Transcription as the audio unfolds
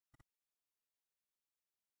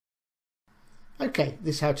Okay,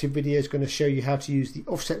 this how-to video is going to show you how to use the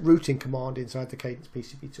offset routing command inside the Cadence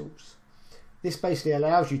PCB tools. This basically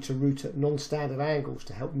allows you to route at non-standard angles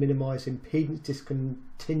to help minimize impedance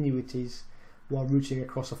discontinuities while routing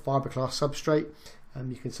across a fiberglass substrate.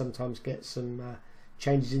 You can sometimes get some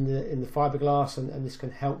changes in the fiberglass, and this can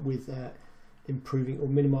help with improving or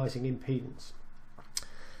minimizing impedance.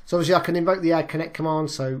 So obviously I can invoke the add connect command,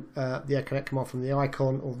 so the add connect command from the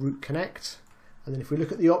icon or route connect. And then if we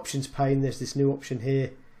look at the options pane, there's this new option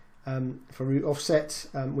here for route offset.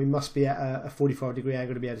 We must be at a 45-degree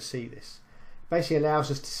angle to be able to see this. Basically allows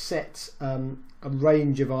us to set a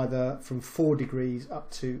range of either from 4 degrees up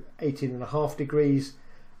to 18.5 degrees.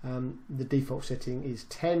 The default setting is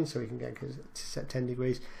 10, so we can get to set 10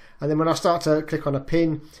 degrees. And then when I start to click on a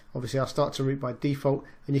pin, obviously I'll start to route by default,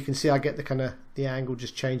 and you can see I get the angle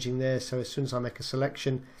just changing there. So as soon as I make a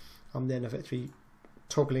selection, I'm then effectively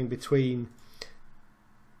toggling between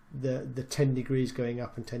the 10 degrees going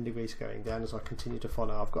up and 10 degrees going down as I continue to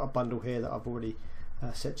follow. I've got a bundle here that I've already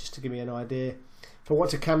set just to give me an idea. If I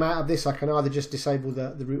want to come out of this, I can either just disable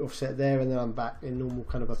the route offset there, and then I'm back in normal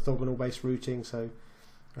kind of orthogonal based routing, so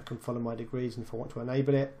I can follow my degrees. And if I want to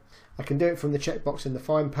enable it, I can do it from the checkbox in the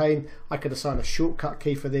find pane. I could assign a shortcut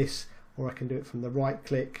key for this, or I can do it from the right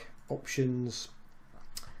click options.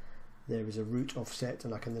 There is a route offset,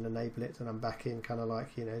 and I can then enable it, and I'm back in kind of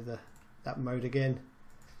like, you know, that mode again.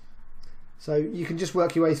 So you can just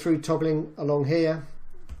work your way through toggling along here,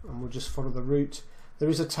 and we'll just follow the route. There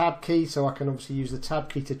is a tab key, so I can obviously use the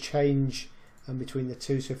tab key to change between the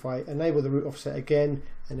two. So if I enable the route offset again,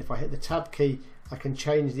 and if I hit the tab key, I can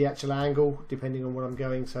change the actual angle depending on where I'm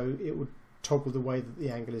going, so it would toggle the way that the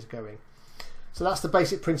angle is going. So that's the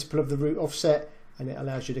basic principle of the route offset, and it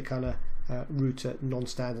allows you to kind of route at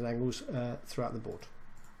non-standard angles throughout the board.